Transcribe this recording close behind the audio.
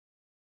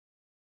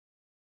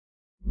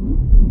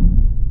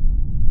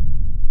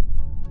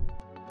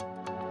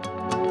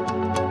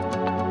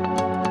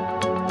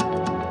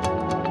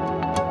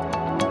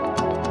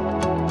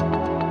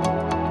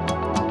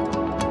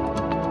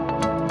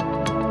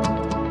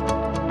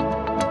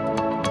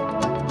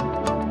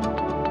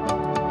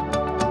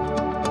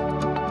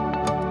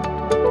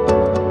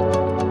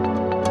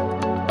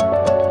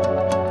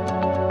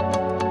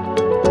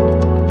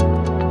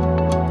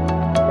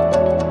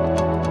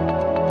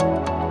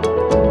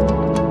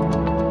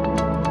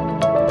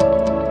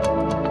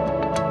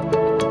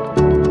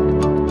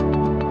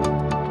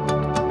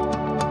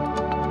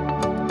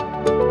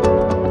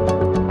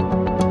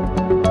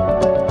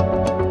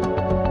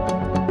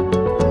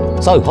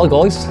So, hi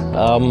guys,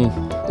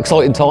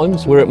 exciting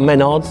times. We're at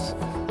Renyard's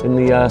in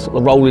the sort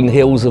of rolling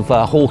hills of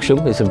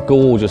Horsham. It's a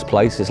gorgeous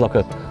place. It's like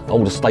an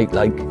old estate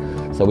lake.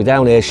 So we're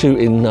down here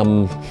shooting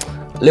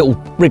little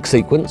rig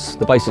sequence,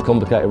 the basic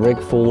complicated rig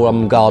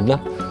for Gardner.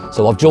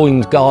 So I've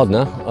joined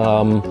Gardner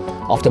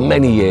after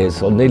many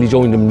years. I nearly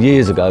joined them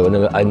years ago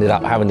and I ended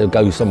up having to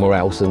go somewhere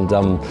else. And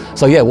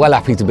so yeah, well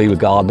happy to be with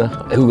Gardner,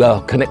 who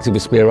are connected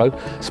with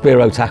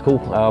Renyard Tackle.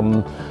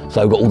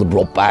 So I've got all the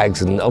prop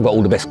bags and I've got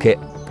all the best kit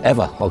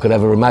ever I could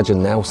ever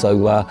imagine now.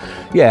 So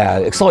yeah,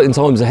 exciting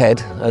times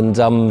ahead. And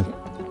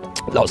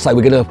like I say,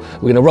 we're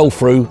gonna roll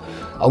through.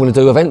 I'm going to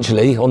do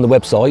eventually on the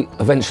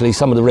website,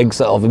 some of the rigs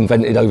that I've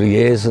invented over the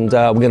years, and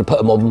we're going to put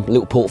them on a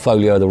little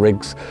portfolio of the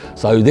rigs.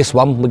 So this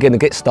one, we're going to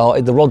get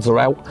started. The rods are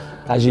out,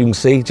 as you can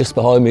see, just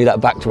behind me,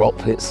 that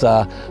backdrop. It's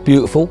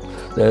beautiful.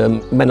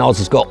 Renyard's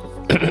has got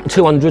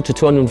 200 to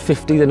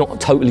 250, they're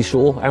not totally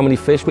sure how many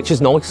fish, which is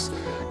nice.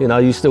 You know,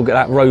 you still get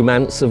that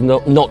romance of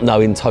not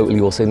knowing totally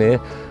what's in here.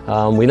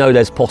 We know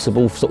there's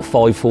possible sort of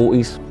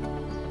 540s,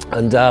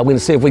 and we're going to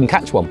see if we can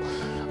catch one.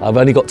 I've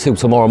only got till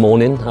tomorrow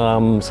morning,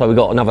 so we've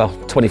got another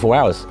 24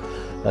 hours,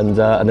 and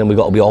then we've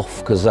got to be off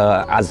because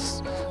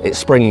as it's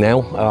spring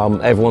now,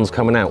 everyone's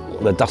coming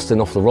out. They're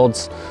dusting off the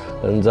rods,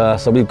 and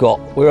so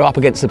we're up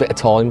against a bit of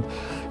time.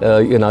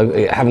 You know,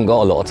 haven't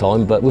got a lot of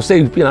time, but we'll see.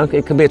 You know,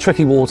 it can be a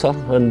tricky water,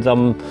 and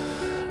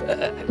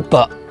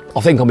but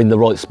I think I'm in the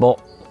right spot.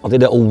 I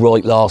did it all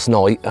right last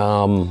night.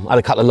 Had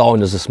a couple of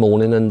liners this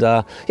morning, and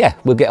yeah,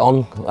 we'll get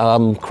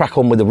on, crack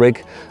on with the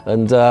rig.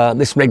 And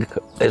this rig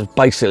is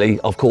basically,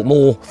 I've caught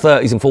more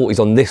 30s and 40s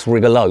on this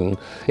rig alone.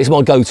 It's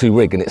my go-to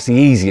rig, and it's the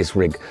easiest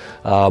rig.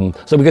 So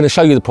we're going to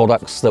show you the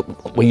products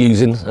that we're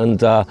using,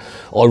 and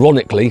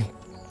ironically,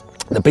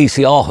 the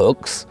BCR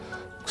hooks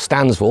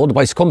stands for the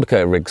basic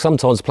complicated rig.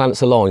 Sometimes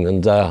planets align,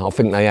 and I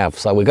think they have.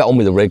 So we'll get on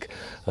with the rig,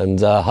 and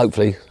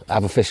hopefully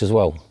have a fish as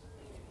well.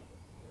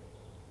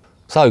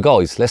 So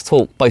guys, let's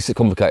talk basic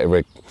complicated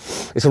rig.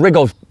 It's a rig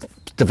I've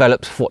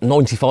developed for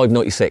 95,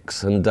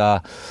 96, and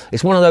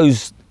it's one of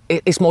those,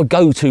 it's my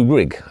go-to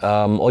rig.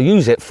 I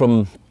use it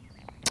from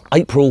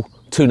April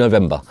to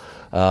November.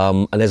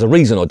 And there's a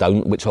reason I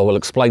don't, which I will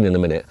explain in a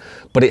minute.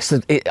 But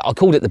I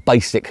called it the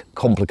basic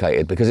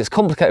complicated because it's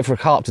complicated for a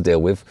carp to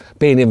deal with,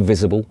 being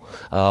invisible,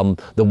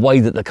 the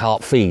way that the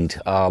carp feed.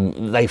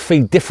 They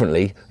feed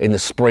differently in the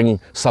spring,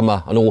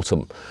 summer and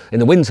autumn. In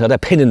the winter, they're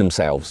pinning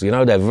themselves, you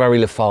know, they're very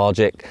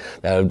lethargic.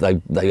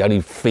 They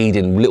only feed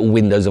in little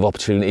windows of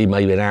opportunity,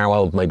 maybe an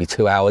hour, maybe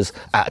 2 hours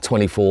out of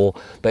 24.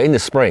 But in the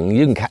spring,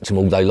 you can catch them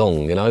all day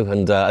long, you know,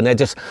 and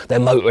they're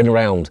motoring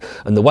around.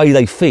 And the way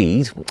they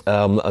feed,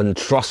 and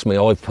trust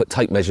me, I've put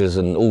tape measures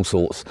and all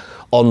sorts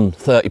on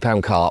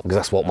 30-pound carp because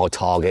that's what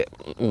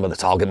the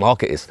target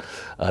market is.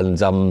 And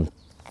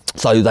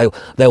so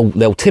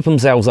they'll tip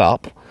themselves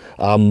up,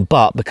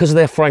 but because of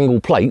their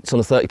frangle plates on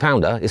a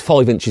 30-pounder, it's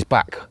 5 inches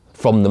back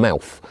from the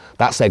mouth.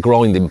 That's their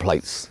grinding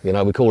plates. You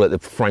know, we call it the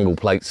frangle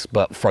plates,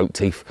 but throat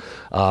teeth.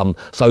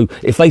 So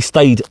if they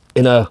stayed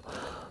in a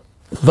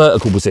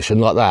vertical position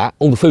like that,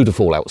 all the food would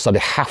fall out. So they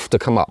have to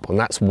come up, and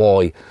that's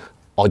why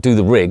I do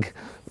the rig.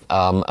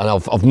 And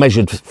I've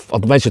measured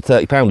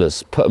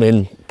 30-pounders, put them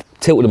in,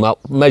 tilted them up,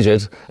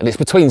 measured, and it's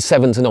between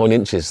 7 to 9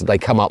 inches they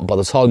come up. By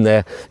the time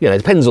they're, you know, it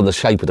depends on the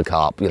shape of the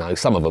carp. You know,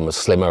 some of them are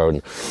slimmer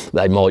and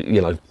they might,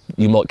 you know,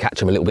 you might catch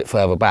them a little bit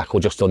further back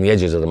or just on the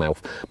edges of the mouth.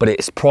 But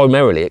it's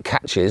primarily, it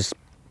catches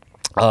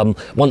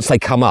once they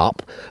come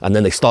up and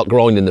then they start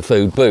grinding the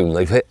food, boom,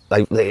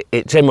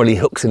 it generally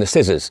hooks in the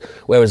scissors.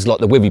 Whereas like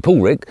the Wivvy pool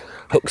rig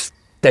hooks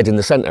dead in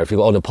the centre. If you've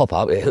got on a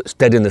pop-up, it hooks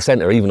dead in the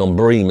centre, even on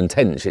bream and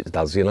tench it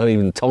does, you know,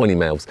 even tiny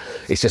mouths.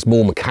 It's just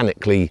more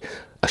mechanically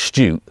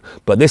astute.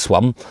 But this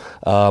one,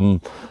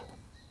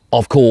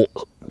 I've caught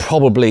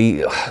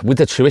probably, with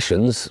the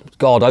tuitions,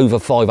 God, over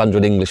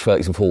 500 English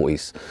 30s and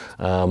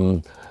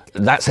 40s.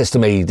 That says to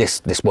me,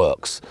 this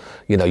works.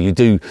 You know, you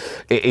do,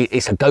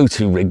 it's a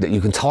go-to rig that you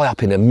can tie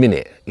up in a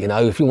minute. You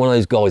know, if you're one of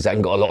those guys that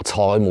ain't got a lot of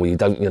time, or you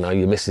don't, you know,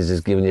 your missus is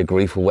giving you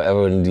grief or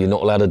whatever, and you're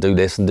not allowed to do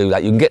this and do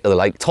that, you can get to the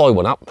lake, tie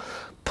one up,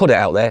 put it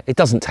out there. It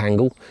doesn't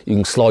tangle. You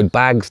can slide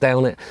bags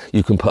down it.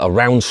 You can put a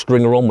round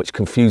stringer on, which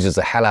confuses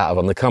the hell out of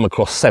them. They come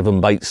across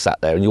 7 baits sat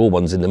there, and your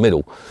one's in the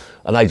middle.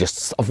 And they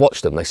just, I've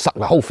watched them, they suck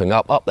the whole thing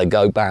up they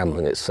go, bam,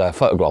 and it's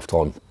photograph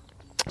time.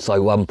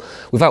 So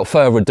without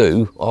further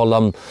ado,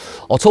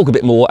 I'll talk a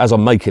bit more as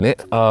I'm making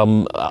it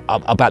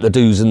about the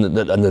do's and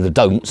the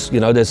don'ts. You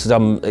know, there's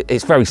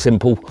it's very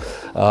simple,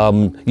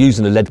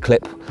 using a lead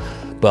clip.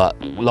 But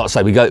like I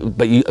say,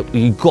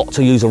 you got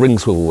to use a ring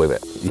swivel with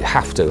it. You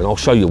have to, and I'll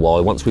show you why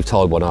once we've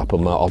tied one up,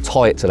 and I'll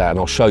tie it to that, and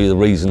I'll show you the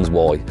reasons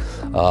why.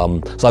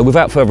 So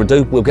without further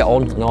ado, we'll get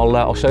on, and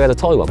I'll show you how to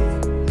tie one.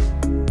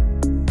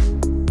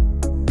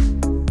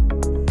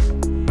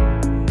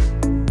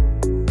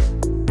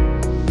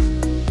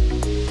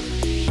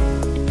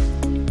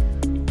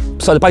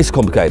 So the basic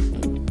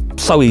complicated,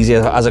 so easy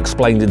as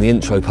explained in the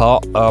intro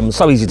part,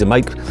 so easy to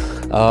make.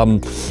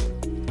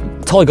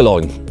 Tiger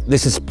line,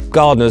 this is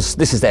Gardner's,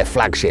 this is their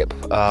flagship.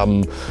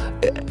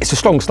 It's a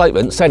strong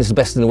statement, saying it's the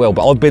best in the world,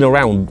 but I've been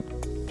around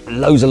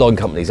loads of line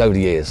companies over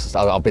the years.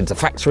 I've been to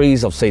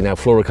factories, I've seen how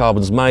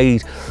fluorocarbon's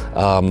made,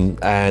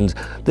 and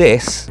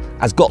this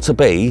has got to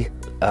be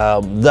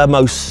the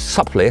most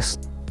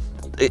supplest.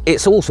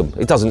 It's awesome.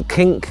 It doesn't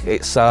kink.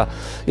 It's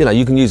you know,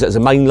 you can use it as a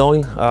main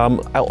line,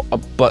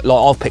 but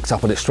like I've picked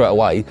up on it straight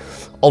away.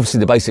 Obviously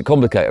the basic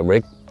complicator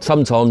rig.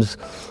 Sometimes,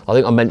 I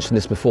think I mentioned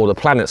this before, the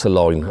planets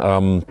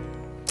align.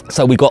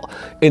 So we got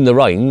in the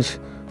range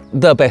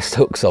the best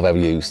hooks I've ever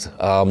used.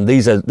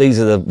 These are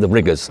the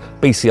Rigga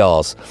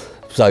BCRs.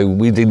 So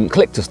we didn't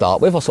click to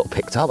start with. I sort of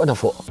picked up and I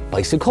thought,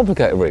 basic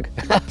complicator rig.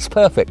 That's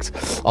perfect.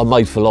 I'm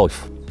made for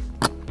life.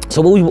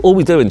 So all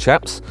we doing,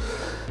 chaps,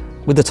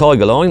 with the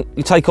Tiger line,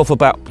 you take off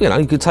about, you know,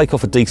 you could take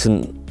off a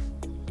decent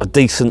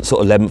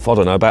sort of length, I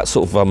don't know, about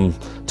sort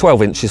of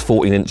 12 inches,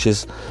 14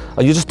 inches,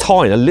 and you're just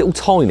tying a little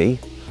tiny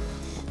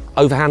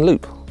overhand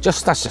loop.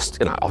 That's just,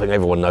 you know, I think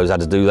everyone knows how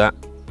to do that.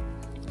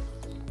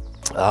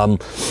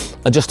 And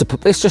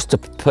it's just to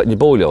put in your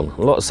boilie on.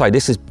 Like I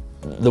say,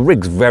 the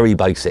rig's very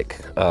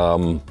basic.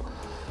 So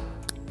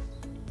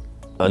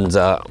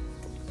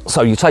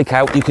you take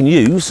out, you can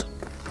use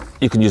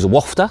a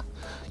wafter,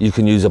 you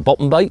can use a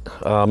bottom bait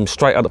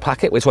straight out of the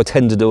packet, which I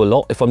tend to do a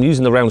lot. If I'm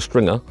using the round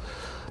stringer,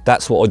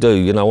 that's what I do.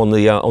 You know, on the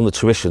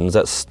tuitions,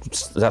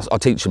 that's I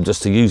teach them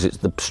just to use it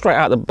straight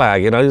out of the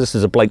bag. You know, this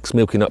is a Blake's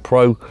Milky Nut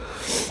Pro,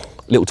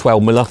 little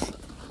 12 miller,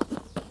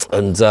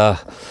 and so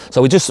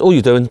all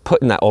you're doing,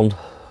 putting that on,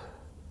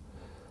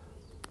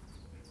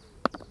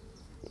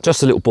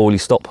 just a little boilie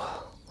stop.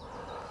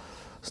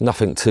 It's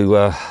nothing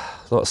to,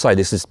 like I say,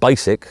 this is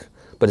basic,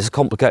 but it's a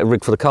complicated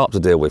rig for the carp to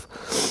deal with.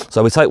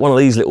 So we take one of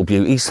these little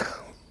beauties,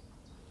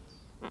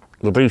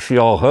 the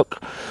BCR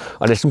hook,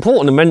 and it's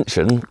important to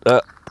mention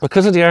that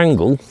because of the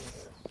angle,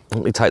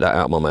 let me take that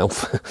out of my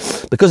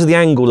mouth, because of the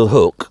angle of the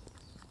hook,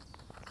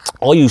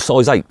 I use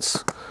size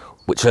 8s,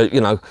 which are, you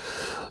know,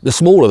 the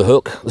smaller the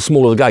hook, the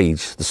smaller the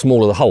gauge, the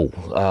smaller the hole.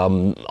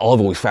 I've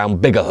always found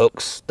bigger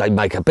hooks, they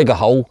make a bigger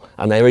hole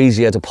and they're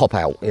easier to pop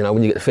out, you know,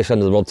 when you get the fish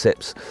under the rod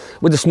tips.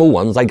 With the small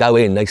ones, they go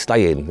in, they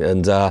stay in.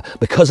 And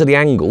because of the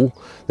angle,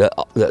 that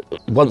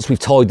once we've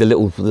tied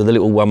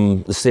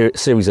the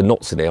series of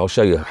knots in there, I'll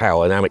show you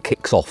how and how it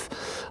kicks off.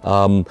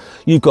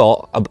 You've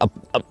got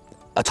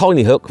a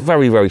tiny hook,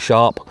 very, very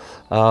sharp.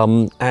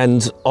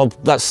 And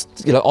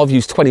I've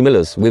used 20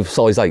 millers with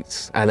size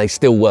 8s and they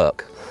still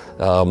work.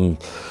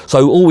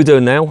 So all we're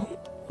doing now,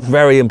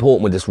 very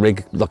important with this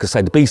rig, like I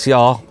say, the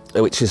BCR,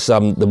 which is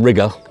the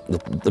Rigga,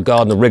 the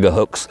Gardner Rigga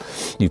hooks,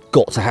 you've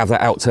got to have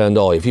that out-turned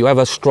eye. If you have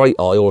a straight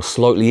eye or a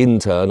slightly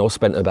in-turn, I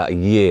spent about a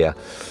year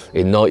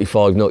in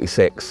 95,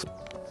 96,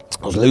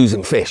 I was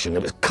losing fish and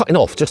it was cutting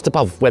off just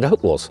above where the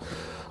hook was.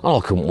 Oh,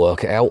 I couldn't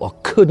work it out. I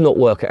could not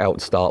work it out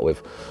to start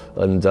with.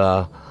 And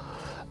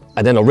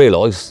then I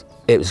realised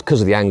it was because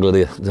of the angle of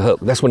the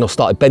hook. That's when I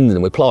started bending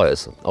them with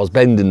pliers. I was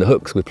bending the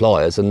hooks with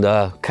pliers and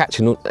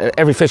catching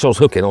every fish I was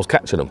hooking, I was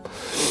catching them.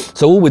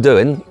 So all we're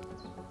doing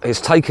is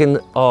taking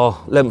our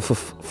length of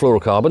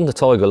fluorocarbon, the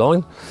Tiger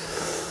line,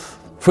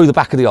 through the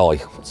back of the eye.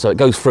 So it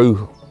goes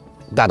through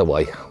that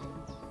away.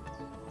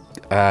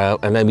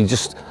 And then we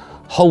just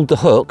hold the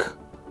hook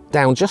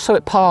down just so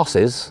it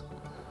passes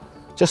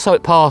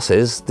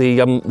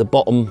the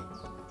bottom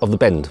of the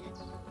bend.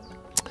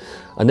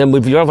 And then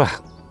with your other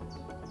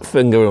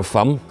finger and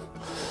thumb,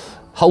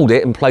 hold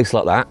it in place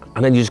like that,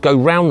 and then you just go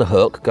round the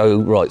hook, go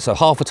right, so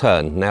half a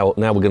turn. Now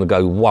we're going to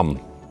go 1,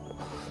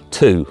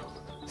 2,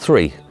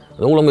 3.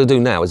 And all I'm going to do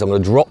now is I'm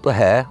going to drop the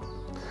hair,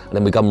 and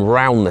then we come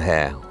round the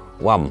hair.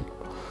 1,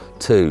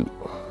 2,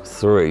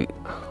 3,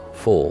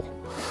 4,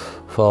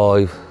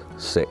 5,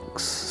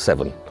 6,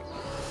 7.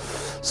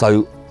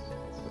 So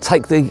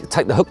take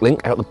the hook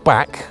link out the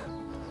back,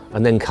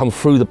 and then come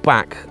through the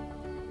back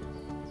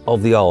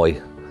of the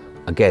eye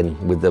again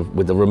with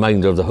the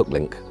remainder of the hook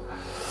link.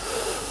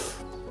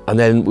 And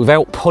then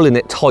without pulling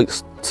it tight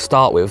to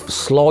start with,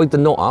 slide the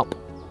knot up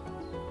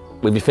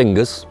with your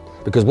fingers,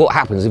 because what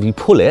happens if you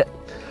pull it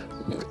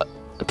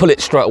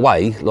straight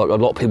away, like a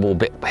lot of people are a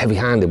bit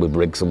heavy-handed with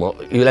rigs and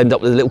what, you'll end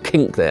up with a little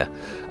kink there,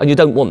 and you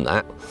don't want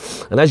that.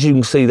 And as you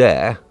can see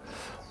there,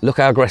 look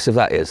how aggressive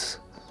that is.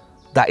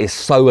 That is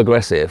so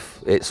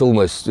aggressive, it's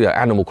almost, you know,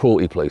 animal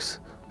cruelty police.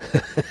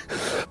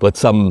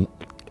 But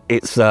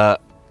it's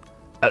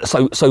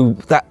so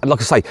that, like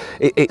I say,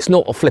 it's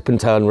not a flip and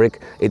turn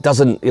rig. It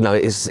doesn't, you know,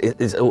 it's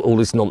all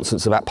this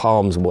nonsense about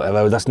palms and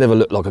whatever. That's never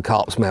looked like a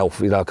carp's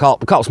mouth. You know,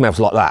 carp's mouth's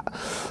like that.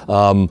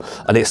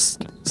 And it's,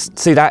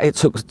 see that, it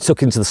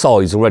took into the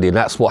sides already, and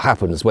that's what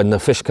happens when the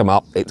fish come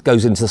up. It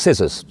goes into the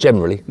scissors.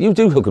 Generally, you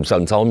do hook them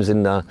sometimes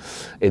in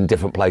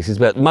different places,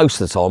 but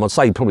most of the time, I'd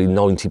say probably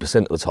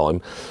 90% of the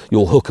time,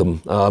 you'll hook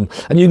them.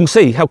 And you can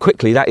see how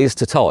quickly that is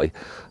to tie.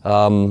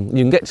 You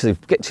can get to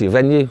your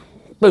venue.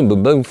 Boom,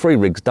 boom, boom, 3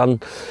 rigs done.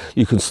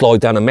 You can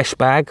slide down a mesh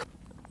bag,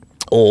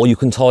 or you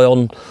can tie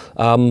on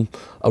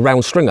a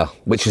round stringer,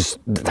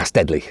 that's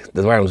deadly.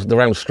 The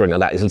round stringer,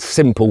 that is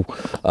simple.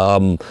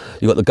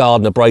 You've got the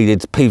Gardner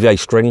braided PVA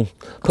string,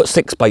 put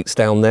 6 baits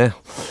down there,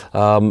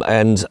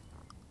 and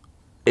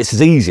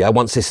it's easier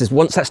once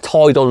that's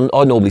tied on.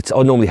 I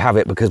normally have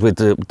it, because we're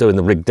doing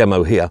the rig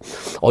demo here.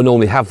 I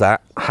normally have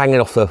that hanging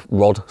off the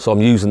rod, so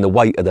I'm using the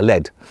weight of the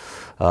lead.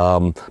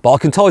 But I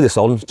can tie this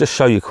on, just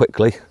show you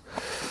quickly.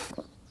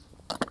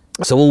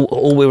 So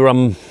all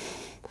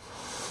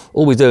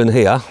we're doing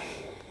here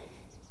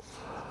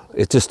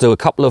is just do a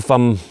couple of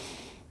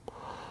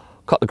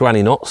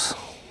granny knots,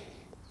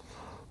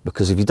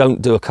 because if you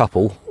don't do a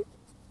couple,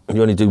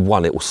 you only do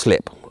one, it will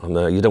slip, and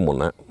you don't want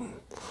that.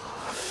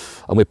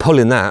 And we're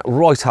pulling that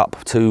right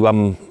up to,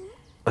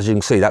 as you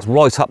can see, that's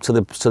right up to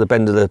the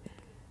bend of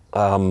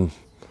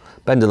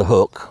the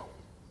hook.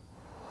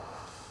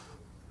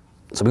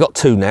 So we've got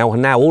two now,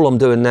 and now all I'm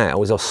doing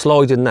now is I'm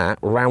sliding that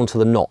round to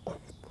the knot.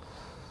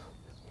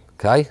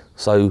 Okay,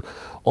 so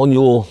on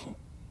your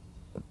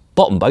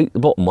bottom bait, the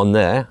bottom one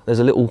there, there's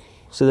a little,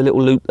 see the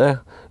little loop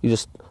there? You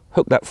just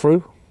hook that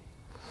through,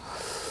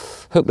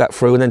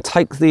 and then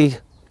take the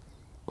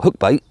hook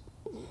bait,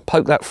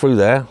 poke that through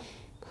there,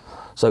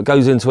 so it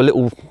goes into a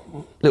little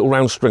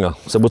round stringer.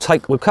 So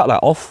we'll cut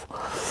that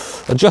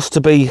off, and just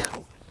to be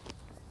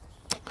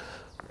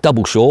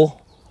double sure,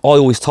 I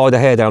always tie the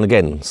hair down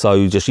again.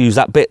 So just use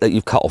that bit that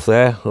you've cut off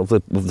there of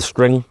the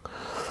string,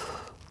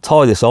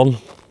 tie this on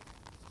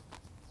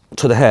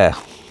to the hair,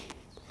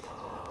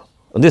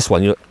 and this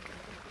one you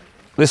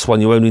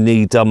only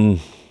need to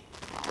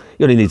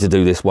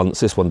do this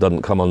once. This one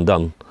doesn't come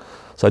undone.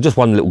 So just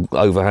one little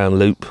overhand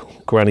loop,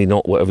 granny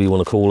knot, whatever you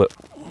want to call it.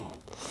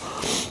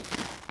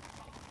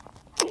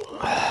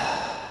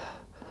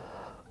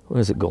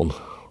 Where's it gone?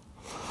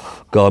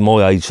 Guy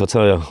my age, I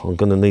tell you, I'm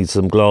going to need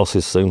some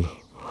glasses soon.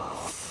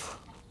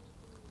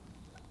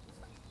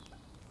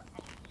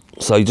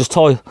 So you just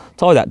tie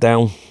that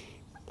down,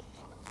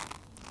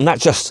 and that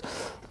just,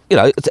 you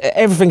know,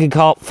 everything in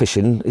carp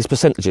fishing is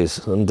percentages,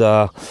 and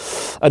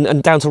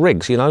down to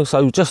rigs, you know.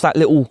 So just that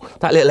little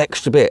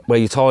extra bit where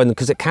you tie in,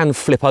 because it can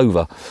flip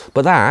over,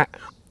 but that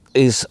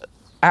is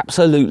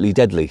absolutely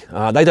deadly.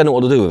 They don't know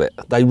what to do with it.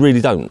 They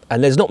really don't.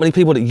 And there's not many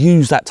people that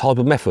use that type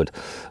of method,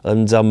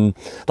 and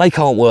they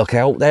can't work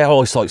out. Their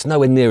eyesight's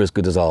nowhere near as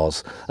good as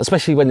ours,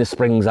 especially when the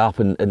spring's up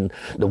and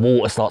the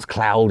water starts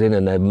clouding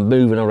and they're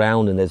moving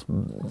around, and there's,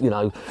 you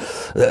know,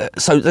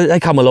 so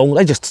they come along,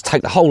 they just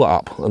take the whole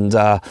lot up, and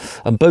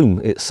boom,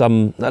 it's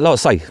like I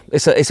say,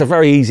 it's a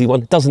very easy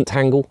one. It doesn't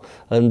tangle,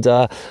 and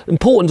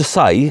important to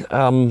say.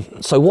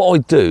 So what I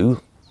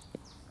do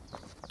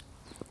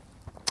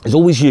is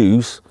always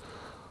using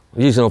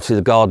obviously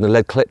the Gardner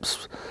lead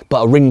clips,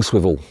 but a ring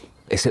swivel.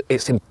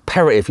 It's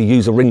imperative you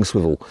use a ring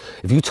swivel.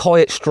 If you tie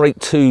it straight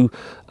to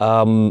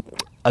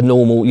a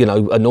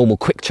normal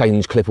quick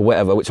change clip or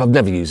whatever, which I've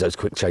never used those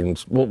quick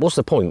change. What's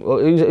the point?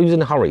 Who's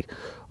in a hurry?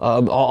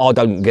 I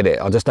don't get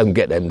it. I just don't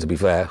get them, to be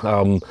fair.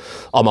 I'm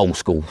old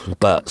school.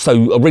 But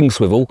so a ring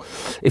swivel,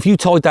 if you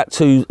tied that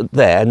to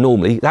there,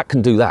 normally that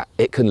can do that.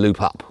 It can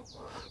loop up,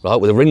 right?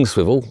 With a ring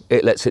swivel,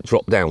 it lets it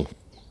drop down.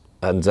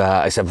 And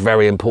it's a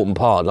very important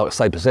part. Like I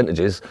say,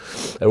 percentages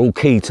are all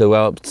key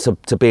to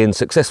being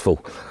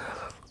successful.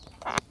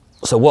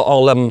 So what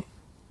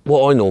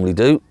I normally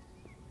do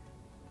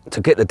to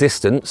get the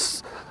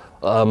distance,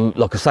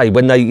 like I say,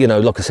 when they, you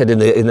know, like I said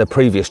in the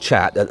previous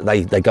chat,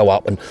 they go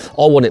up, and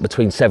I want it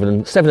between 7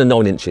 and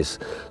 9 inches.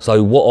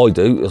 So what I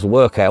do is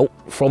work out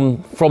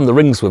from the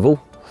ring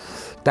swivel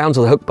down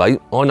to the hook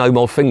bait. I know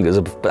my fingers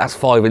that's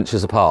 5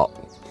 inches apart.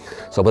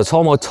 So by the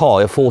time I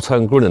tie a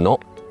 4-turn grinner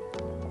knot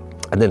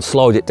and then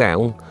slide it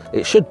down,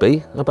 it should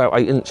be about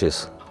 8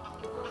 inches.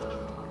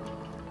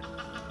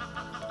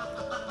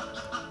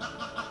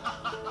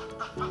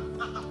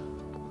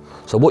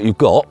 So what you've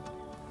got,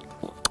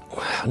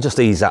 and just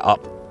ease that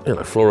up, you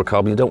know,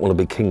 fluorocarbon, you don't want a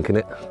big kink in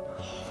it.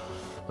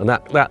 And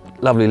that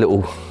lovely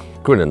little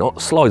grinner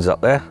knot slides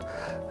up there.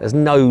 There's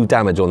no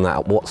damage on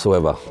that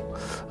whatsoever.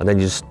 And then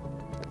you just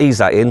ease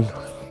that in,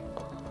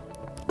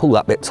 pull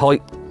that bit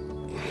tight,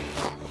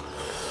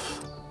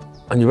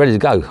 and you're ready to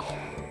go.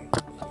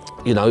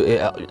 You know,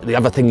 the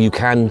other thing you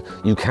can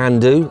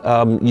do,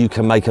 you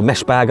can make a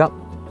mesh bag up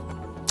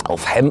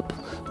of hemp,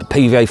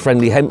 PVA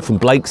friendly hemp from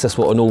Blake's, that's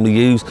what I normally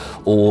use,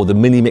 or the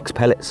mini mix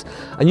pellets,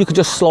 and you can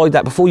just slide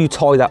that, before you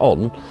tie that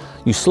on,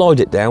 you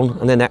slide it down,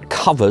 and then that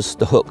covers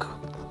the hook.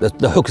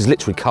 The hook is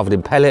literally covered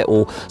in pellet,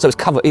 so it's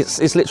covered.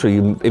 It's literally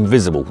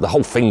invisible. The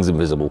whole thing's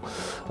invisible,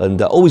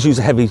 and always use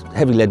a heavy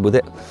lead with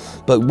it.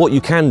 But what you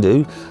can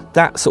do,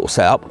 that sort of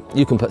setup,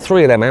 you can put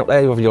 3 of them out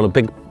there. Whether you're on a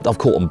big, I've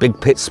caught on big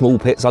pits, small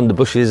pits, under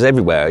bushes,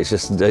 everywhere.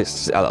 It's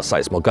I'd say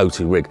it's my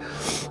go-to rig.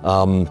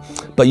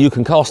 But you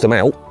can cast them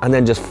out and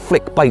then just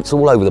flick baits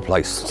all over the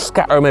place,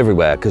 scatter them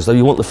everywhere, because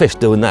you want the fish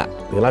doing that.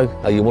 You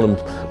know, you want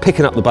them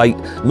picking up the bait,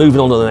 moving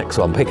on to the next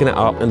one, picking it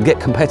up, and get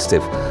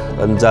competitive.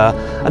 And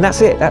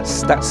that's it.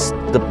 That's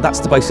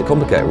the basic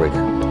complicator rig.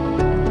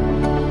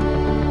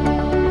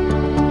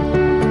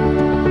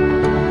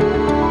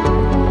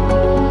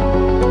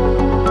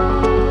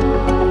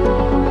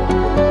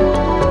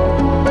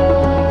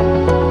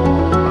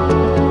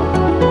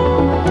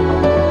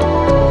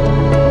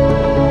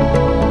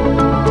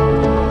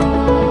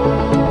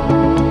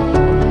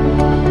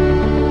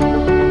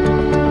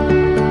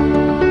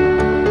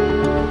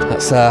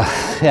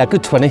 yeah,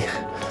 good 20,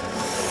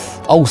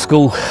 old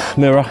school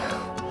mirror,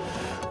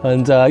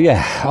 and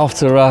yeah,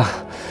 after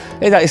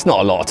it's not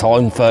a lot of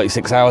time,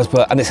 36 hours,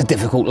 and it's a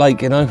difficult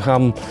lake, you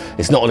know.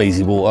 It's not an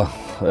easy water.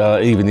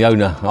 Even the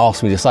owner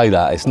asked me to say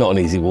that it's not an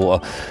easy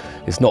water.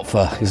 It's not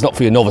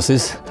for your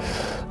novices,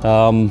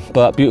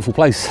 but beautiful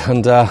place.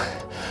 And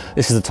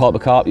this is the type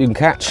of carp you can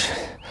catch.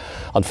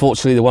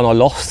 Unfortunately, the one I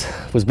lost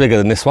was bigger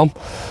than this one.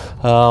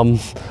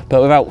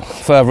 But without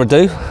further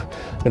ado,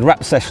 I'm going to wrap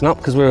the session up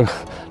because we're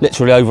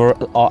literally over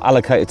our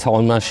allocated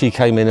time. She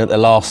came in at the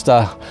last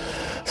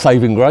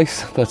saving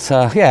grace. But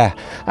yeah,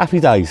 happy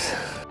days.